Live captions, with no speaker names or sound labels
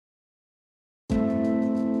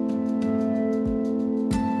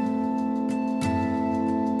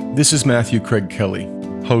This is Matthew Craig Kelly,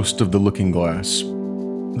 host of The Looking Glass.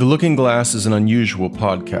 The Looking Glass is an unusual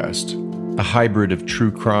podcast, a hybrid of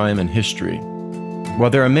true crime and history. While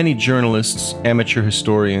there are many journalists, amateur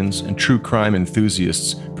historians, and true crime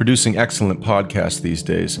enthusiasts producing excellent podcasts these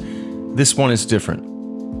days, this one is different.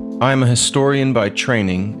 I am a historian by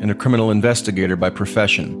training and a criminal investigator by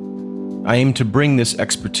profession. I aim to bring this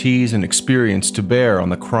expertise and experience to bear on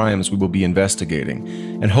the crimes we will be investigating,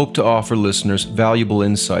 and hope to offer listeners valuable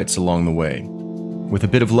insights along the way. With a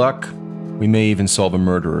bit of luck, we may even solve a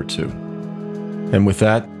murder or two. And with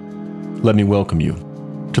that, let me welcome you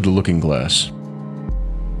to The Looking Glass.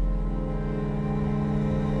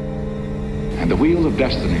 And the wheel of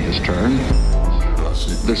destiny has turned.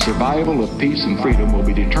 The survival of peace and freedom will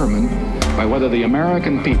be determined by whether the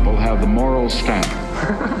American people have the moral stamina.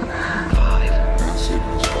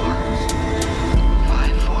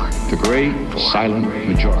 5-4. The great silent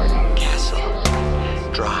majority. Castle.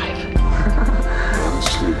 Drive.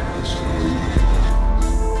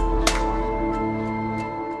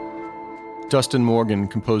 Dustin Morgan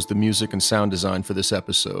composed the music and sound design for this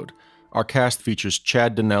episode. Our cast features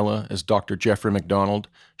Chad Dinella as Dr. Jeffrey McDonald,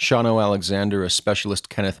 Shano Alexander as Specialist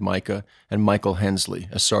Kenneth Micah, and Michael Hensley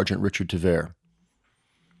as Sergeant Richard Tavere.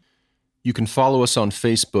 You can follow us on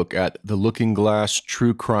Facebook at The Looking Glass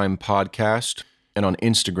True Crime Podcast and on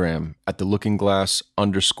Instagram at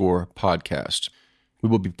 @TheLookingGlass_podcast. We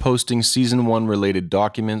will be posting Season 1 related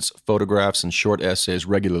documents, photographs, and short essays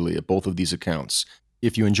regularly at both of these accounts.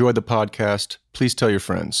 If you enjoy the podcast, please tell your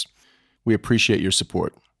friends. We appreciate your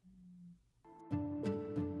support.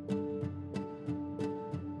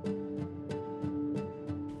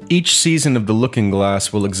 Each season of The Looking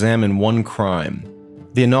Glass will examine one crime.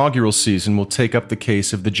 The inaugural season will take up the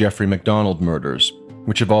case of the Jeffrey McDonald murders,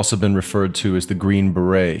 which have also been referred to as the Green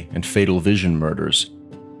Beret and Fatal Vision murders.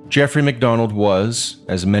 Jeffrey McDonald was,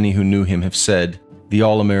 as many who knew him have said, the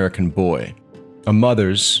all-American boy, a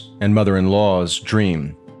mother's and mother-in-law's dream.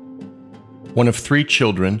 One of 3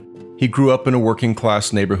 children, he grew up in a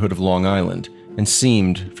working-class neighborhood of Long Island and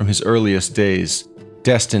seemed, from his earliest days,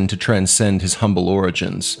 destined to transcend his humble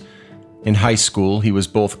origins. In high school, he was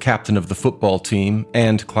both captain of the football team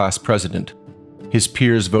and class president. His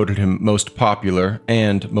peers voted him most popular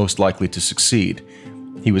and most likely to succeed.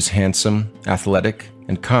 He was handsome, athletic,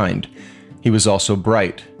 and kind. He was also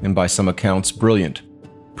bright, and by some accounts, brilliant.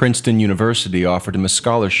 Princeton University offered him a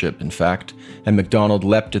scholarship, in fact, and McDonald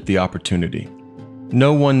leapt at the opportunity.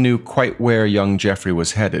 No one knew quite where young Jeffrey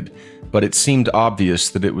was headed, but it seemed obvious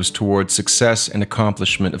that it was toward success and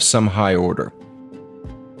accomplishment of some high order.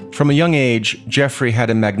 From a young age, Jeffrey had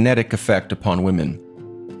a magnetic effect upon women.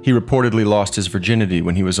 He reportedly lost his virginity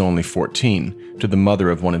when he was only 14, to the mother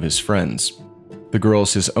of one of his friends. The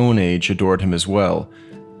girls his own age adored him as well,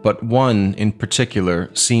 but one in particular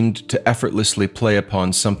seemed to effortlessly play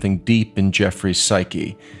upon something deep in Jeffrey's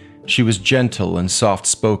psyche. She was gentle and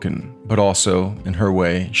soft-spoken, but also, in her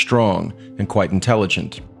way, strong and quite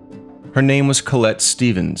intelligent. Her name was Colette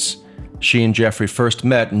Stevens. She and Jeffrey first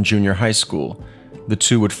met in junior high school. The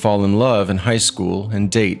two would fall in love in high school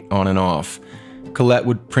and date on and off. Colette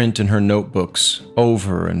would print in her notebooks,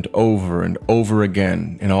 over and over and over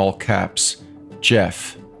again, in all caps,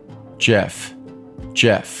 Jeff, Jeff,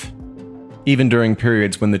 Jeff. Even during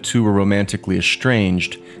periods when the two were romantically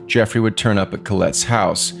estranged, Jeffrey would turn up at Colette's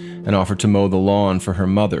house and offer to mow the lawn for her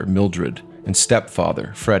mother, Mildred, and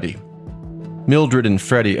stepfather, Freddie. Mildred and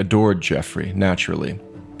Freddie adored Jeffrey, naturally.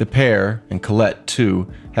 The pair, and Colette too,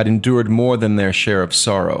 had endured more than their share of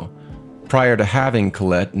sorrow. Prior to having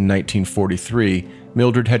Colette in 1943,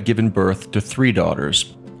 Mildred had given birth to 3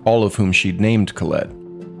 daughters, all of whom she'd named Colette.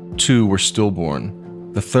 2 were stillborn.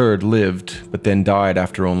 The third lived, but then died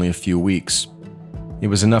after only a few weeks. It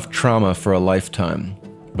was enough trauma for a lifetime,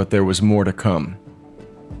 but there was more to come.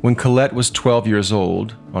 When Colette was 12 years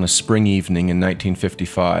old, on a spring evening in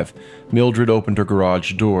 1955, Mildred opened her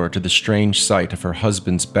garage door to the strange sight of her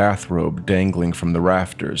husband's bathrobe dangling from the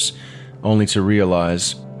rafters, only to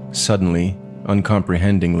realize, suddenly,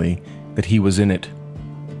 uncomprehendingly, that he was in it.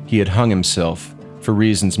 He had hung himself, for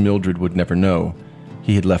reasons Mildred would never know.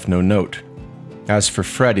 He had left no note. As for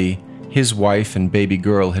Freddie, his wife and baby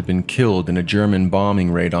girl had been killed in a German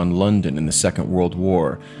bombing raid on London in the Second World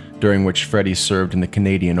War, during which Freddie served in the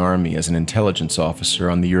Canadian Army as an intelligence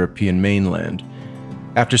officer on the European mainland.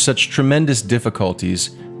 After such tremendous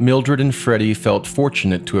difficulties, Mildred and Freddie felt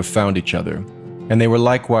fortunate to have found each other, and they were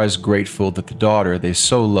likewise grateful that the daughter they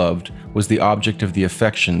so loved was the object of the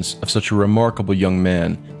affections of such a remarkable young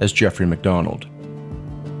man as Jeffrey McDonald.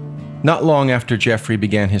 Not long after Jeffrey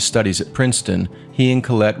began his studies at Princeton, he and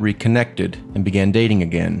Colette reconnected and began dating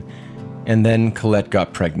again. And then Colette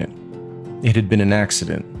got pregnant. It had been an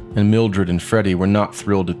accident, and Mildred and Freddie were not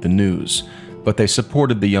thrilled at the news, but they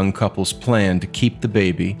supported the young couple's plan to keep the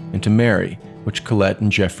baby and to marry, which Colette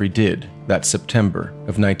and Jeffrey did that September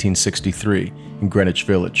of 1963 in Greenwich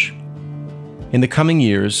Village. In the coming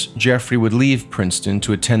years, Jeffrey would leave Princeton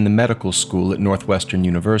to attend the medical school at Northwestern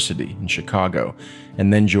University in Chicago,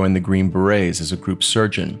 and then join the Green Berets as a group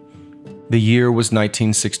surgeon. The year was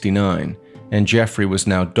 1969, and Jeffrey was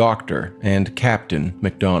now Dr. and Captain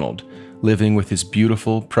McDonald, living with his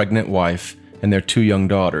beautiful, pregnant wife and their 2 young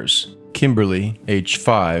daughters, Kimberly, age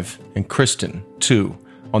 5, and Kristen, 2,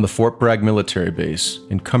 on the Fort Bragg military base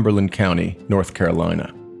in Cumberland County, North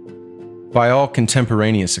Carolina. By all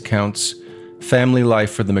contemporaneous accounts, family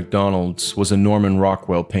life for the McDonalds was a Norman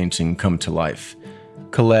Rockwell painting come to life.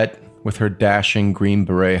 Colette, with her dashing Green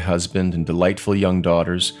Beret husband and delightful young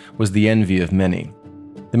daughters, was the envy of many.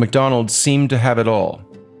 The McDonalds seemed to have it all.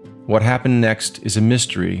 What happened next is a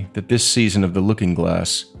mystery that this season of The Looking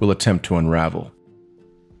Glass will attempt to unravel.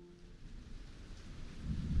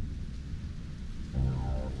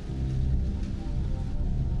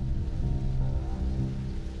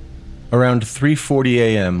 Around 3:40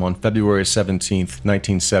 a.m. on February 17,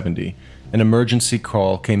 1970, an emergency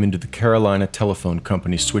call came into the Carolina Telephone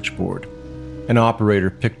Company switchboard. An operator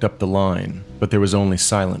picked up the line, but there was only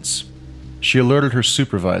silence. She alerted her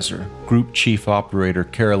supervisor, Group Chief Operator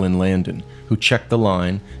Carolyn Landon, who checked the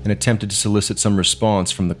line and attempted to solicit some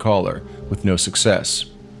response from the caller, with no success.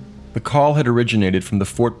 The call had originated from the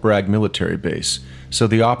Fort Bragg military base, so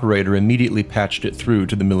the operator immediately patched it through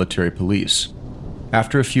to the military police.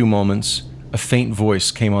 After a few moments, a faint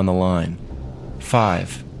voice came on the line.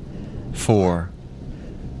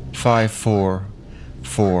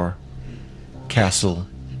 544 Castle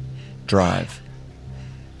Drive.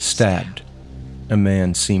 Stabbed, a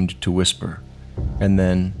man seemed to whisper, and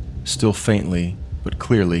then, still faintly but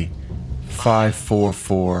clearly,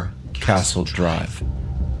 544 Castle Drive.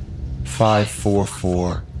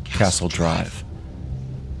 544 Castle Drive.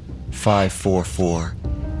 544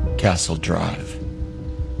 Castle Drive.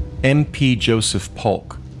 MP Joseph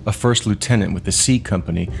Polk, a first lieutenant with the C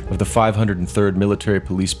Company of the 503rd Military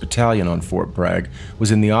Police Battalion on Fort Bragg,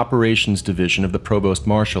 was in the Operations Division of the Provost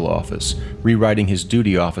Marshal Office, rewriting his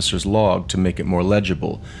duty officer's log to make it more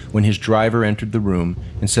legible, when his driver entered the room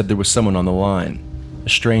and said there was someone on the line. A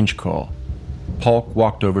strange call. Polk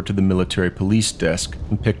walked over to the military police desk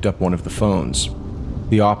and picked up one of the phones.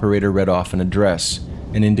 The operator read off an address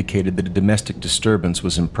and indicated that a domestic disturbance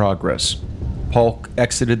was in progress. Polk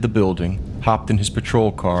exited the building, hopped in his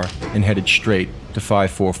patrol car, and headed straight to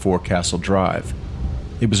 544 Castle Drive.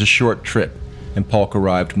 It was a short trip, and Polk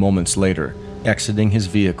arrived moments later, exiting his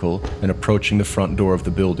vehicle and approaching the front door of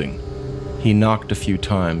the building. He knocked a few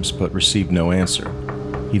times, but received no answer.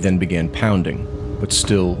 He then began pounding, but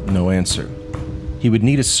still no answer. He would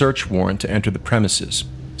need a search warrant to enter the premises,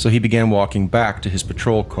 so he began walking back to his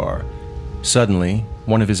patrol car. Suddenly,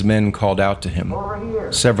 one of his men called out to him.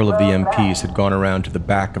 Several of the MPs had gone around to the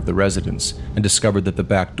back of the residence and discovered that the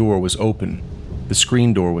back door was open. The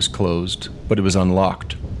screen door was closed, but it was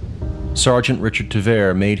unlocked. Sergeant Richard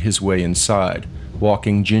Tavere made his way inside,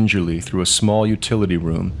 walking gingerly through a small utility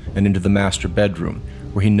room and into the master bedroom,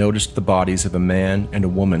 where he noticed the bodies of a man and a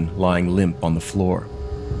woman lying limp on the floor.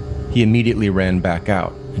 He immediately ran back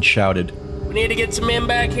out and shouted, "We need to get some men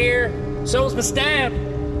back here. Someone's been stabbed."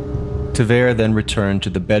 Tavere then returned to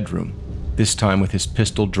the bedroom, this time with his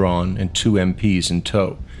pistol drawn and 2 MPs in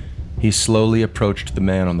tow. He slowly approached the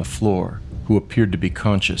man on the floor, who appeared to be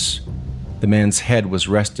conscious. The man's head was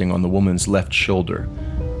resting on the woman's left shoulder.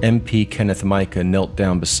 MP Kenneth Micah knelt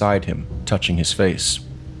down beside him, touching his face.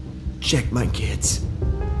 "Check my kids.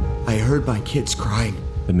 I heard my kids crying,"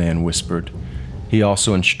 the man whispered. He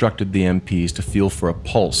also instructed the MPs to feel for a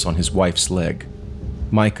pulse on his wife's leg.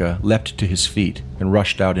 Micah leapt to his feet and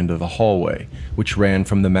rushed out into the hallway, which ran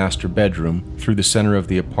from the master bedroom through the center of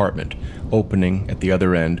the apartment, opening at the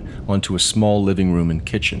other end onto a small living room and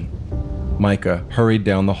kitchen. Micah hurried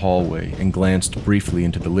down the hallway and glanced briefly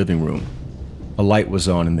into the living room. A light was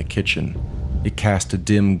on in the kitchen. It cast a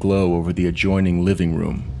dim glow over the adjoining living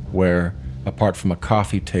room, where, apart from a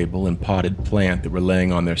coffee table and potted plant that were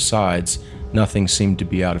laying on their sides, nothing seemed to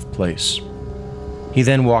be out of place. He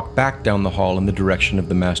then walked back down the hall in the direction of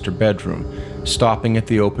the master bedroom, stopping at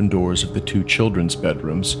the open doors of the 2 children's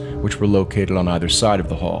bedrooms, which were located on either side of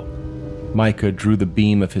the hall. Micah drew the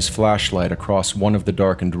beam of his flashlight across one of the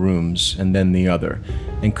darkened rooms and then the other,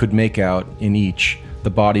 and could make out, in each, the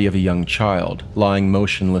body of a young child, lying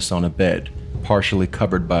motionless on a bed, partially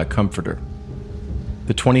covered by a comforter.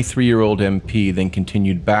 The 23-year-old MP then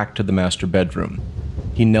continued back to the master bedroom.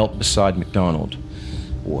 He knelt beside MacDonald.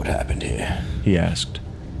 What happened here? He asked.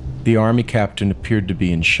 The army captain appeared to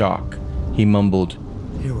be in shock. He mumbled,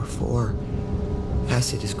 There were 4.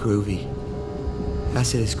 Acid is groovy.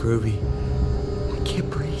 Acid is groovy. I can't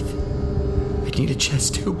breathe. I need a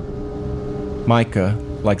chest tube. Micah,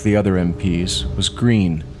 like the other MPs, was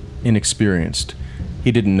green, inexperienced.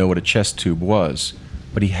 He didn't know what a chest tube was,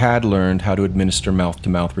 but he had learned how to administer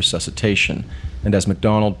mouth-to-mouth resuscitation, and as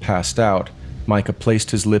MacDonald passed out, Micah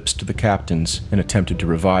placed his lips to the captain's and attempted to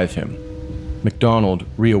revive him. MacDonald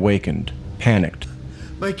reawakened, panicked.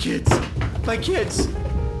 My kids! My kids!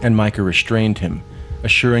 And Micah restrained him,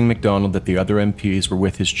 assuring MacDonald that the other MPs were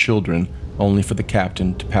with his children, only for the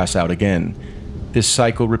captain to pass out again. This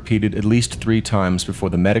cycle repeated at least 3 times before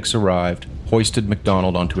the medics arrived, hoisted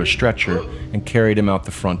MacDonald onto a stretcher, and carried him out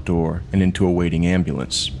the front door and into a waiting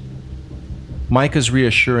ambulance. Micah's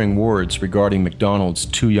reassuring words regarding MacDonald's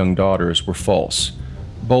 2 young daughters were false.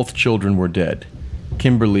 Both children were dead.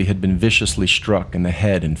 Kimberly had been viciously struck in the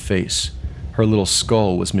head and face. Her little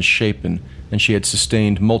skull was misshapen, and she had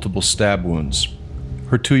sustained multiple stab wounds.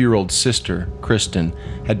 Her 2-year-old sister, Kristen,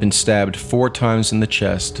 had been stabbed 4 times in the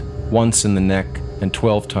chest, once in the neck, and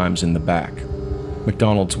 12 times in the back.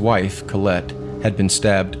 MacDonald's wife, Colette, had been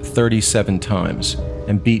stabbed 37 times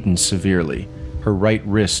and beaten severely. Her right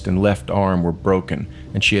wrist and left arm were broken,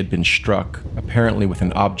 and she had been struck, apparently with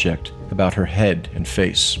an object, about her head and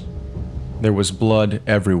face. There was blood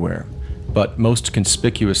everywhere, but most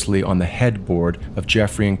conspicuously on the headboard of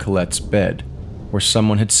Jeffrey and Colette's bed, where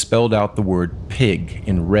someone had spelled out the word pig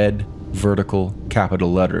in red, vertical,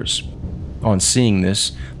 capital letters. On seeing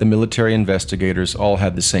this, the military investigators all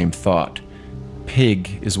had the same thought.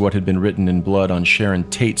 Pig is what had been written in blood on Sharon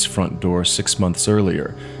Tate's front door 6 months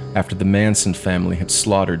earlier, after the Manson family had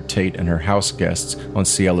slaughtered Tate and her house guests on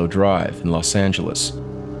Cielo Drive in Los Angeles.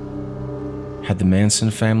 Had the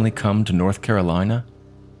Manson family come to North Carolina?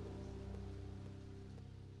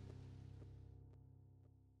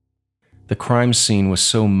 The crime scene was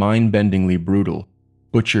so mind-bendingly brutal.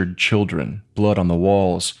 Butchered children, blood on the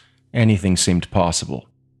walls, anything seemed possible.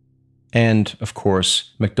 And, of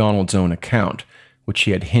course, MacDonald's own account, which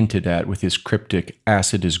he had hinted at with his cryptic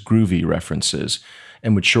acid is groovy references,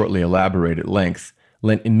 and would shortly elaborate at length,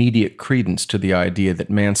 lent immediate credence to the idea that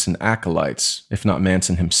Manson acolytes, if not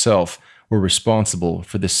Manson himself, were responsible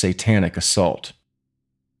for this satanic assault.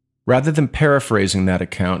 Rather than paraphrasing that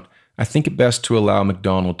account, I think it best to allow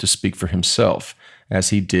MacDonald to speak for himself, as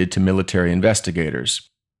he did to military investigators.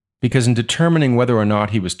 Because in determining whether or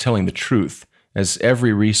not he was telling the truth, as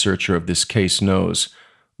every researcher of this case knows,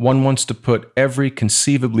 one wants to put every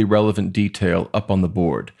conceivably relevant detail up on the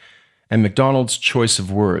board, and MacDonald's choice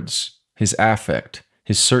of words, his affect,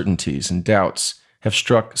 his certainties and doubts, have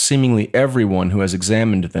struck seemingly everyone who has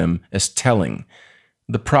examined them as telling.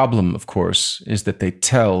 The problem, of course, is that they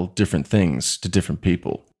tell different things to different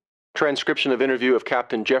people. Transcription of interview of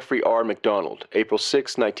Captain Jeffrey R. MacDonald, April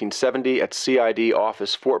 6, 1970, at CID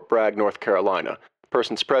Office, Fort Bragg, North Carolina.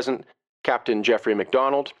 Persons present, Captain Jeffrey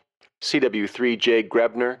MacDonald, CW3 J.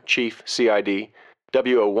 Grebner, Chief CID,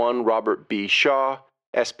 W01 Robert B. Shaw,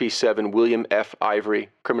 SP7 William F. Ivory,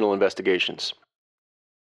 Criminal Investigations.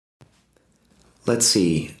 Let's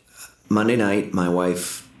see. Monday night, my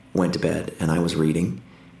wife went to bed, and I was reading.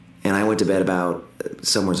 And I went to bed about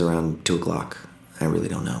somewhere around 2 o'clock. I really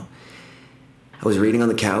don't know. I was reading on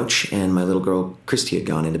the couch, and my little girl, Christy, had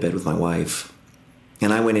gone into bed with my wife.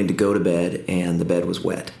 And I went in to go to bed, and the bed was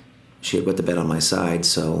wet. She had wet the bed on my side,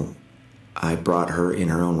 so I brought her in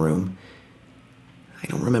her own room. I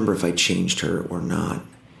don't remember if I changed her or not.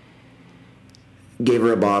 Gave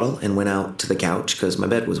her a bottle and went out to the couch because my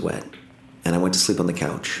bed was wet. And I went to sleep on the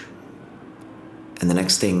couch. And the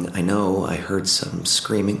next thing I know, I heard some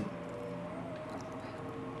screaming.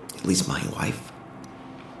 At least my wife.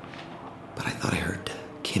 But I thought I heard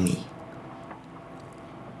Kimmy,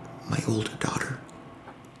 my older daughter,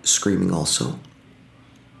 screaming also.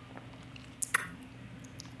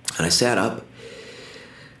 And I sat up.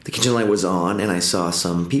 The kitchen light was on, and I saw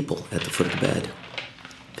some people at the foot of the bed.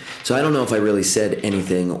 So I don't know if I really said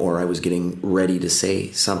anything or I was getting ready to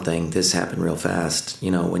say something. This happened real fast. You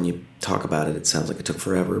know, when you talk about it, it sounds like it took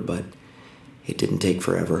forever, but it didn't take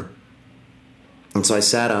forever. And so I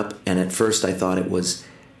sat up, and at first I thought it was,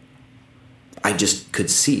 I just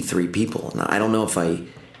could see 3 people. And I don't know if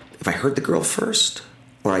I heard the girl first,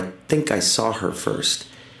 or I think I saw her first.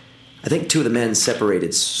 I think 2 of the men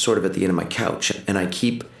separated sort of at the end of my couch, and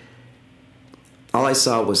all I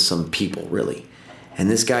saw was some people, really. And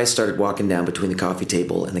this guy started walking down between the coffee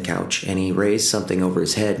table and the couch, and he raised something over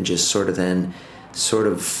his head, and just sort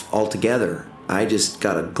of all together, I just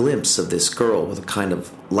got a glimpse of this girl with a kind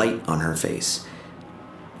of light on her face.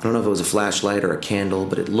 I don't know if it was a flashlight or a candle,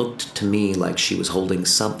 but it looked to me like she was holding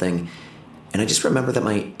something. And I just remember that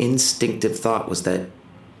my instinctive thought was that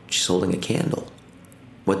she's holding a candle.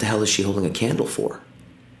 What the hell is she holding a candle for?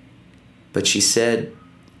 But she said,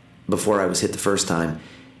 before I was hit the first time,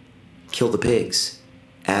 "Kill the pigs.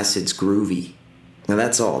 Acid's groovy." Now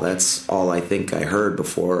that's all I think I heard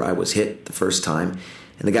before I was hit the first time.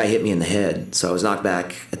 And the guy hit me in the head, so I was knocked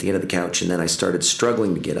back at the end of the couch, and then I started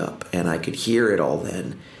struggling to get up, and I could hear it all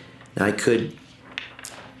then. Now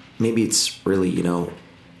maybe it's really, I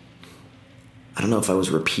don't know if I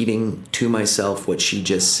was repeating to myself what she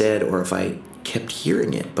just said or if I kept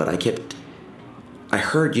hearing it, but I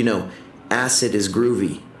heard, "Acid is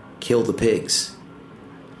groovy, kill the pigs."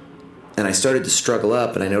 And I started to struggle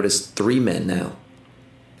up, and I noticed 3 men now.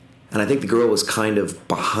 And I think the girl was kind of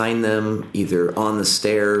behind them, either on the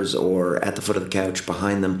stairs or at the foot of the couch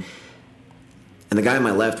behind them. And the guy on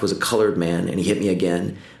my left was a colored man, and he hit me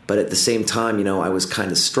again. But at the same time, I was kind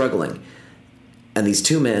of struggling. And these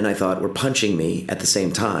 2 men, I thought, were punching me at the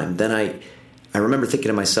same time. Then I remember thinking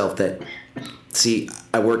to myself that, see,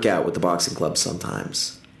 I work out with the boxing club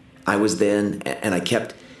sometimes. I was then, and I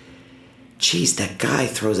kept, geez, that guy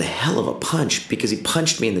throws a hell of a punch, because he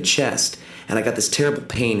punched me in the chest. And I got this terrible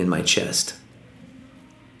pain in my chest.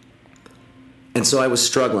 And so I was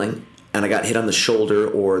struggling, and I got hit on the shoulder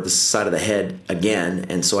or the side of the head again.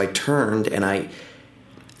 And so I turned, and I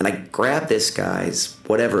grabbed this guy's,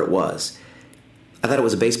 whatever it was. I thought it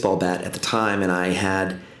was a baseball bat at the time, and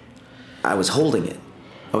I was holding it.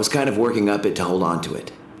 I was kind of working up it to hold on to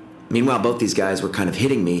it. Meanwhile, both these guys were kind of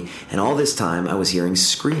hitting me, and all this time I was hearing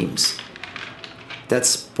screams.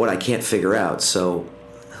 That's what I can't figure out, so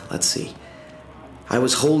let's see. I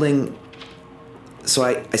was holding, so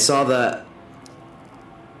I saw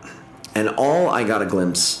and all I got a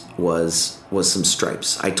glimpse was some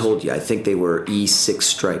stripes. I told you, I think they were E6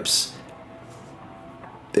 stripes.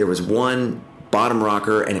 There was one bottom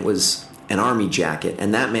rocker, and it was an army jacket,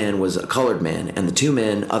 and that man was a colored man, and the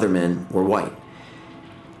 2 other men, were white.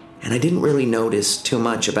 And I didn't really notice too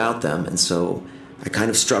much about them, and so I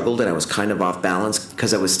kind of struggled, and I was kind of off balance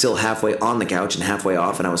because I was still halfway on the couch and halfway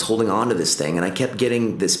off, and I was holding on to this thing, and I kept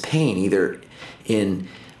getting this pain either in,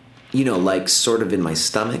 like sort of in my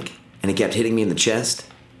stomach, and it kept hitting me in the chest.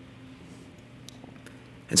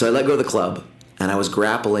 And so I let go of the club, and I was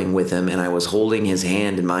grappling with him, and I was holding his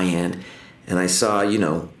hand in my hand, and I saw,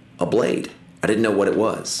 a blade. I didn't know what it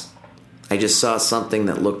was. I just saw something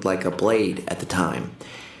that looked like a blade at the time.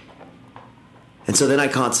 And so then I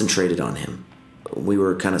concentrated on him. We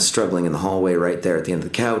were kind of struggling in the hallway right there at the end of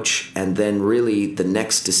the couch. And then really the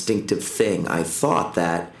next distinctive thing, I thought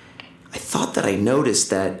that I noticed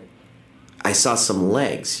that I saw some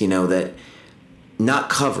legs, that not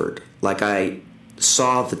covered, like I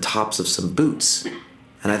saw the tops of some boots.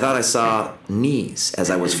 And I thought I saw knees as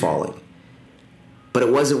I was falling. But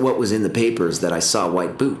it wasn't what was in the papers that I saw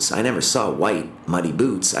white boots. I never saw white, muddy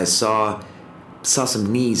boots. I saw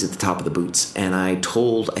some knees at the top of the boots. And I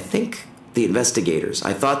think, the investigators.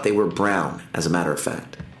 I thought they were brown, as a matter of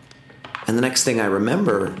fact. And the next thing I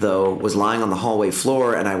remember, though, was lying on the hallway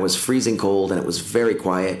floor, and I was freezing cold, and it was very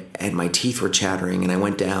quiet, and my teeth were chattering, and I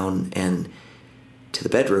went down and to the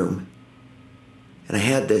bedroom, and I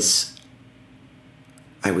had this,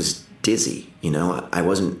 I was dizzy, I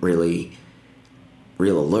wasn't really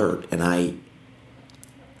real alert, and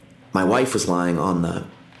my wife was lying on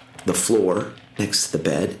the floor next to the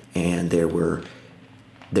bed, and there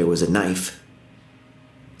was a knife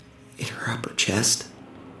in her upper chest.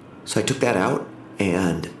 So I took that out,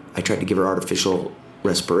 and I tried to give her artificial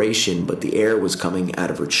respiration, but the air was coming out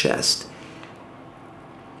of her chest.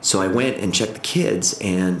 So I went and checked the kids,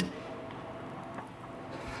 and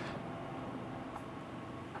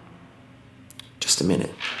just a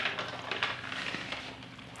minute.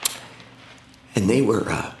 And they were,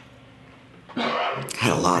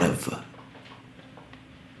 had a lot of,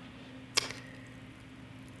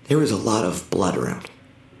 there was a lot of blood around.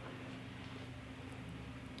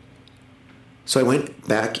 So I went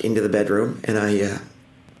back into the bedroom, and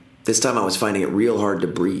this time I was finding it real hard to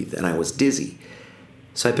breathe, and I was dizzy.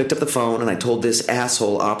 So I picked up the phone, and I told this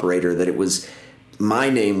asshole operator that my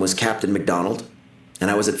name was Captain McDonald, and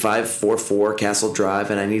I was at 544 Castle Drive,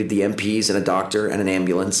 and I needed the MPs and a doctor and an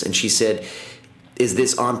ambulance. And she said, "Is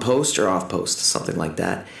this on post or off post?" Something like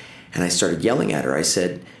that. And I started yelling at her.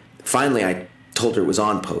 Finally I told her it was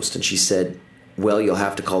on post, and she said, "Well, you'll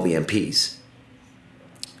have to call the MPs."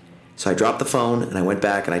 So I dropped the phone, and I went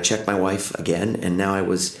back, and I checked my wife again, and now I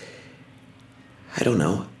don't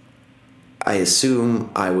know. I assume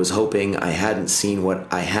I was hoping I hadn't seen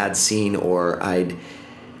what I had seen, or I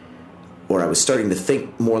was starting to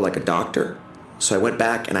think more like a doctor. So I went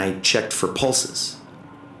back and I checked for pulses,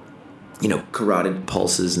 carotid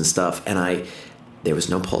pulses and stuff, and there was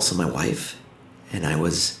no pulse on my wife, and I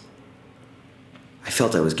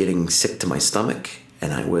felt I was getting sick to my stomach,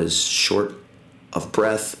 and I was short of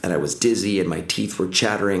breath, and I was dizzy, and my teeth were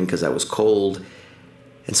chattering because I was cold.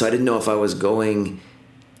 And so I didn't know if I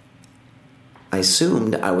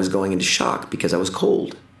assumed I was going into shock because I was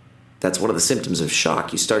cold. That's one of the symptoms of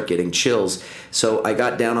shock. You start getting chills. So I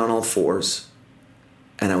got down on all fours,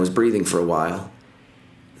 and I was breathing for a while.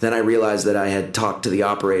 Then I realized that I had talked to the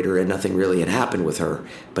operator and nothing really had happened with her.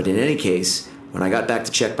 But in any case, when I got back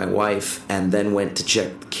to check my wife and then went to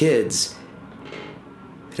check the kids,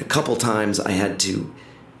 a couple times I had to,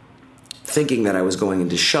 thinking that I was going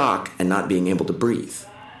into shock and not being able to breathe.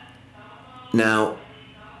 Now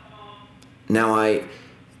I,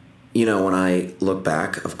 when I look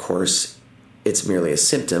back, of course, it's merely a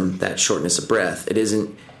symptom, that shortness of breath. It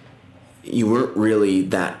isn't, you weren't really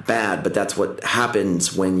that bad, but that's what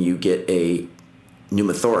happens when you get a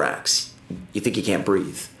pneumothorax. You think you can't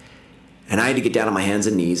breathe. And I had to get down on my hands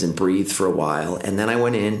and knees and breathe for a while. And then I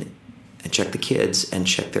went in and checked the kids and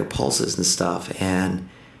checked their pulses and stuff. And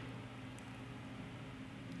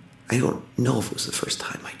I don't know if it was the first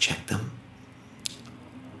time I checked them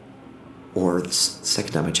or the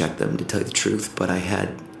second time I checked them, to tell you the truth, but I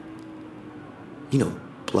had,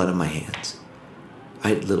 blood on my hands. I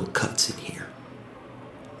had little cuts in here,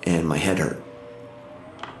 and my head hurt.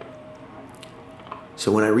 So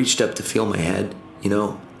when I reached up to feel my head,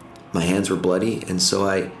 my hands were bloody, and so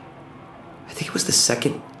I think it was the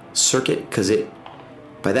second circuit, because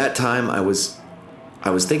by that time I was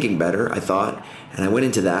thinking better, I thought, and I went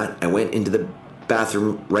into that. I went into the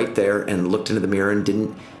bathroom right there and looked into the mirror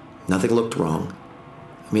and nothing looked wrong.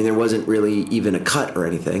 I mean, there wasn't really even a cut or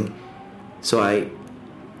anything. So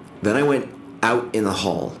then I went out in the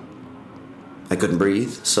hall. I couldn't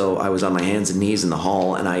breathe, so I was on my hands and knees in the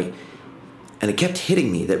hall, and it kept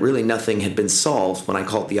hitting me that really nothing had been solved when I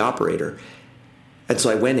called the operator. And so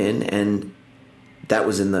I went in, and that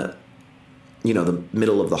was in the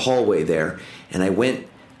middle of the hallway there, and I went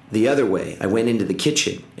the other way. I went into the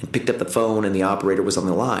kitchen and picked up the phone, and the operator was on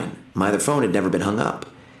the line. My other phone had never been hung up.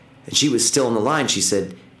 And she was still on the line. She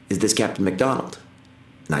said, "Is this Captain McDonald?"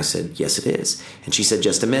 And I said, "Yes, it is." And she said,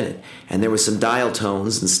 "Just a minute." And there was some dial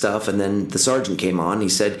tones and stuff, and then the sergeant came on, and he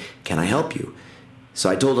said, "Can I help you?"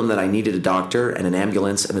 So I told him that I needed a doctor and an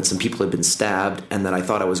ambulance, and that some people had been stabbed, and that I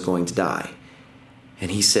thought I was going to die.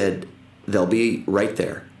 And he said, "They'll be right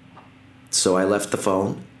there." So I left the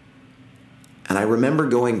phone, and I remember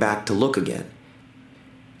going back to look again.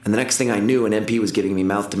 And the next thing I knew, an MP was giving me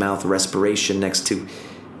mouth-to-mouth respiration next to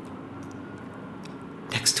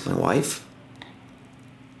my wife.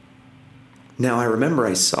 Now, I remember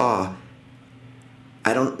I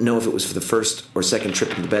don't know if it was for the first or second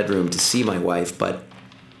trip in the bedroom to see my wife, but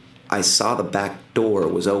I saw the back door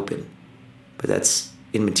was open. But that's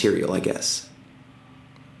immaterial, I guess.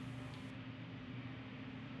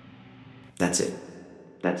 That's it.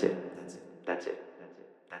 That's it. That's it. That's it. That's it.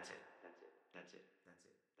 That's it. That's it. That's it.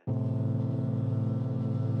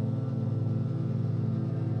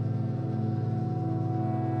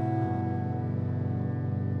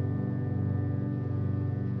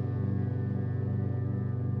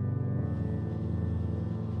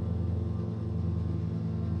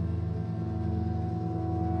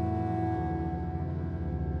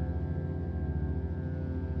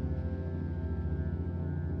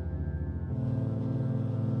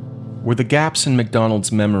 Were the gaps in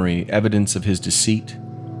McDonald's memory evidence of his deceit,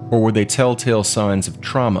 or were they telltale signs of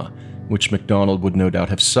trauma, which McDonald would no doubt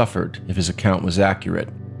have suffered if his account was accurate?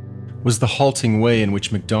 Was the halting way in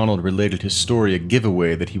which McDonald related his story a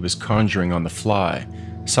giveaway that he was conjuring on the fly,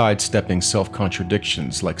 sidestepping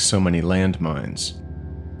self-contradictions like so many landmines?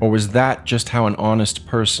 Or was that just how an honest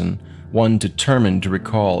person, one determined to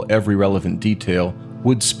recall every relevant detail,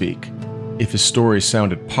 would speak? If his story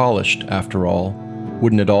sounded polished, after all,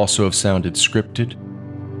 wouldn't it also have sounded scripted?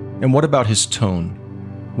 And what about his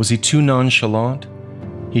tone? Was he too nonchalant?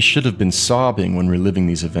 He should have been sobbing when reliving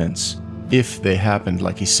these events, if they happened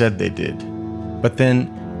like he said they did. But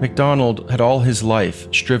then, McDonald had all his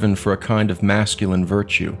life striven for a kind of masculine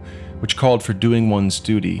virtue, which called for doing one's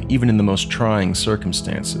duty even in the most trying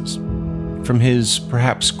circumstances. From his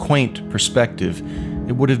perhaps quaint perspective,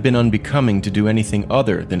 it would have been unbecoming to do anything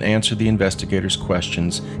other than answer the investigators'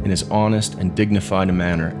 questions in as honest and dignified a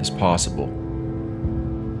manner as possible.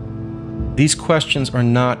 These questions are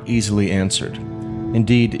not easily answered.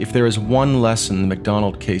 Indeed, if there is one lesson the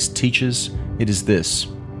MacDonald case teaches, it is this.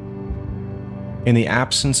 In the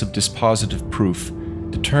absence of dispositive proof,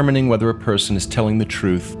 determining whether a person is telling the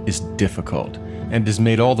truth is difficult, and is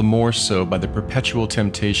made all the more so by the perpetual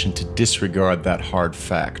temptation to disregard that hard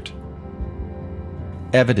fact.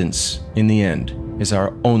 Evidence, in the end, is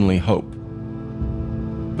our only hope.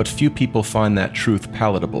 But few people find that truth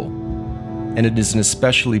palatable, and it is an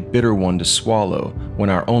especially bitter one to swallow when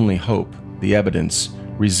our only hope, the evidence,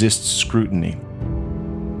 resists scrutiny,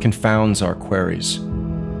 confounds our queries,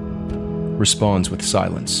 responds with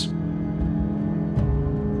silence.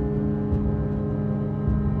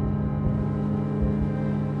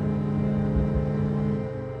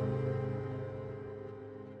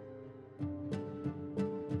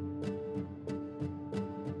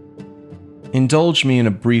 Indulge me in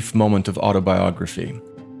a brief moment of autobiography.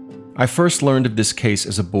 I first learned of this case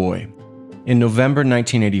as a boy. In November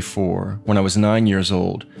 1984, when I was 9 years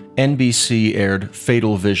old, NBC aired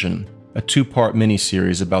Fatal Vision, a 2-part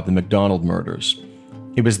miniseries about the MacDonald murders.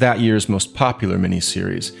 It was that year's most popular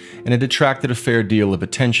miniseries, and it attracted a fair deal of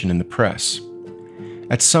attention in the press.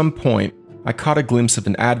 At some point, I caught a glimpse of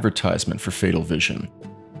an advertisement for Fatal Vision.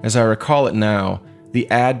 As I recall it now, the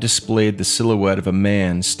ad displayed the silhouette of a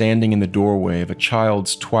man standing in the doorway of a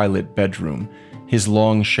child's twilit bedroom, his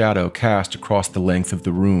long shadow cast across the length of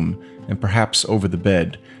the room and perhaps over the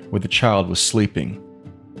bed where the child was sleeping.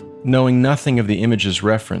 Knowing nothing of the image's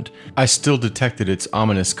referent, I still detected its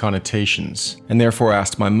ominous connotations, and therefore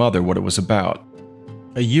asked my mother what it was about.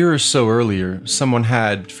 A year or so earlier, someone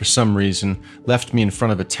had, for some reason, left me in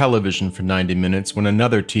front of a television for 90 minutes when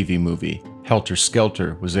another TV movie, Helter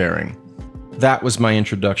Skelter, was airing. That was my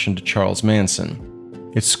introduction to Charles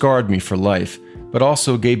Manson. It scarred me for life, but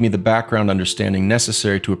also gave me the background understanding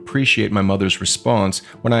necessary to appreciate my mother's response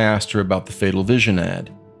when I asked her about the Fatal Vision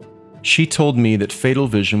ad. She told me that Fatal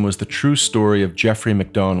Vision was the true story of Jeffrey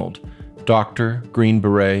MacDonald, doctor, Green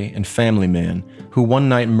Beret, and family man, who one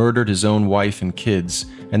night murdered his own wife and kids,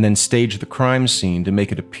 and then staged the crime scene to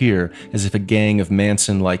make it appear as if a gang of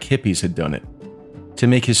Manson-like hippies had done it. To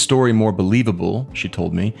make his story more believable, she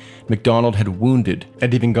told me, MacDonald had wounded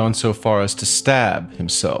and even gone so far as to stab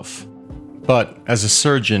himself. But, as a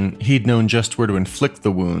surgeon, he'd known just where to inflict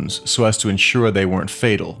the wounds so as to ensure they weren't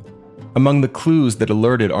fatal. Among the clues that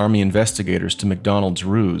alerted Army investigators to MacDonald's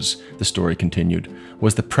ruse, the story continued,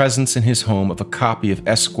 was the presence in his home of a copy of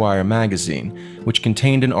Esquire magazine, which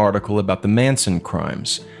contained an article about the Manson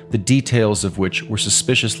crimes, the details of which were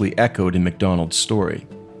suspiciously echoed in MacDonald's story.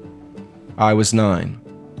 I was 9.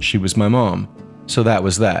 She was my mom, so that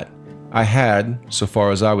was that. I had, so far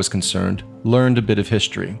as I was concerned, learned a bit of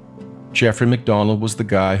history. Jeffrey MacDonald was the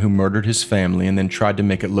guy who murdered his family and then tried to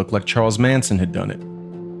make it look like Charles Manson had done it.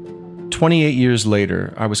 28 years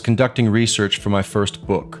later, I was conducting research for my first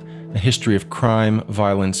book, A History of Crime,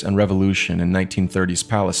 Violence, and Revolution in 1930s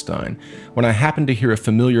Palestine, when I happened to hear a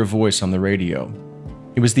familiar voice on the radio.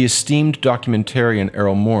 It was the esteemed documentarian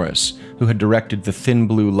Errol Morris, who had directed The Thin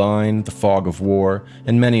Blue Line, The Fog of War,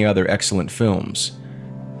 and many other excellent films.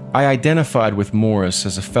 I identified with Morris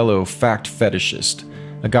as a fellow fact fetishist,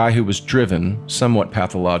 a guy who was driven, somewhat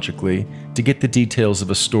pathologically, to get the details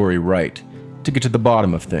of a story right, to get to the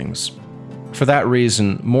bottom of things. For that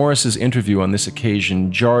reason, Morris's interview on this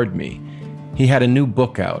occasion jarred me. He had a new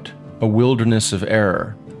book out, A Wilderness of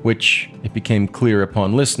Error, which, it became clear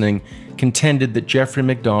upon listening, contended that Jeffrey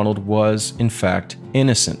MacDonald was, in fact,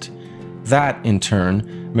 innocent. That, in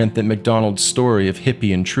turn, meant that MacDonald's story of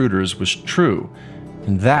hippie intruders was true,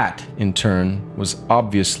 and that, in turn, was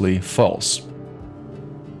obviously false.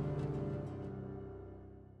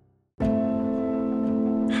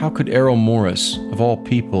 How could Errol Morris, of all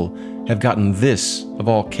people, have gotten this, of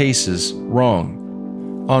all cases,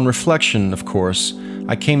 wrong? On reflection, of course,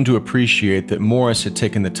 I came to appreciate that Morris had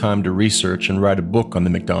taken the time to research and write a book on the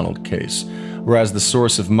MacDonald case, whereas the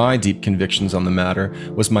source of my deep convictions on the matter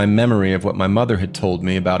was my memory of what my mother had told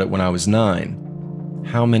me about it when I was 9.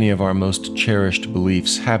 How many of our most cherished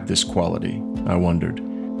beliefs have this quality, I wondered.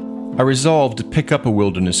 I resolved to pick up A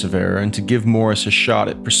Wilderness of Error and to give Morris a shot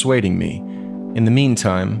at persuading me. In the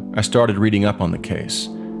meantime, I started reading up on the case.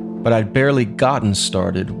 But I'd barely gotten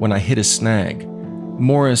started when I hit a snag.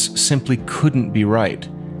 Morris simply couldn't be right.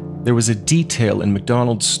 There was a detail in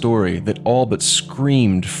MacDonald's story that all but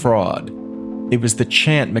screamed fraud. It was the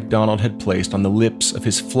chant MacDonald had placed on the lips of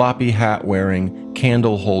his floppy hat-wearing,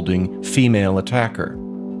 candle-holding female attacker.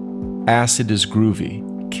 "Acid is groovy,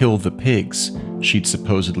 kill the pigs," she'd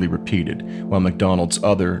supposedly repeated, while MacDonald's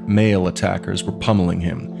other male attackers were pummeling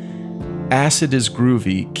him. Acid is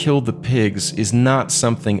groovy, kill the pigs is not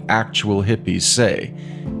something actual hippies say.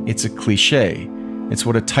 It's a cliché, It's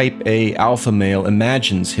what a type A alpha male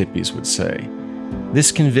imagines hippies would say.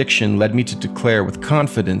 This conviction led me to declare with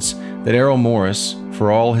confidence that Errol Morris, for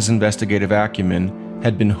all his investigative acumen,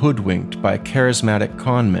 had been hoodwinked by a charismatic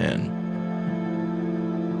con man.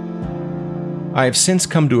 I have since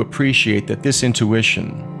come to appreciate that this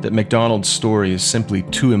intuition, that MacDonald's story is simply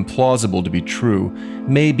too implausible to be true,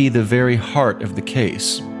 may be the very heart of the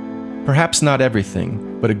case. Perhaps not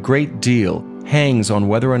everything, but a great deal hangs on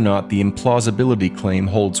whether or not the implausibility claim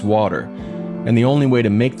holds water, and the only way to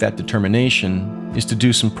make that determination is to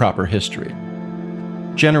do some proper history.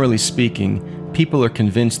 Generally speaking, people are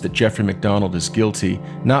convinced that Jeffrey MacDonald is guilty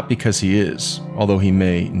not because he is, although he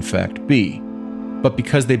may in fact be, but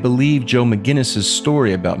because they believe Joe McGinnis's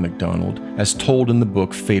story about MacDonald as told in the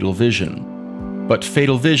book Fatal Vision. But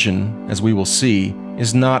Fatal Vision, as we will see,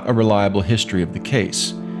 is not a reliable history of the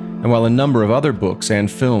case. And while a number of other books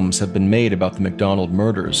and films have been made about the MacDonald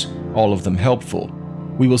murders, all of them helpful,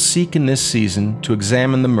 we will seek in this season to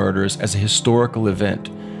examine the murders as a historical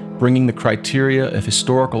event, bringing the criteria of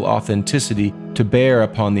historical authenticity to bear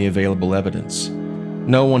upon the available evidence.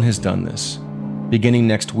 No one has done this. Beginning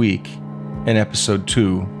next week, in Episode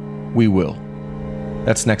 2, we will.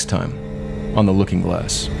 That's next time on The Looking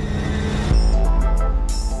Glass.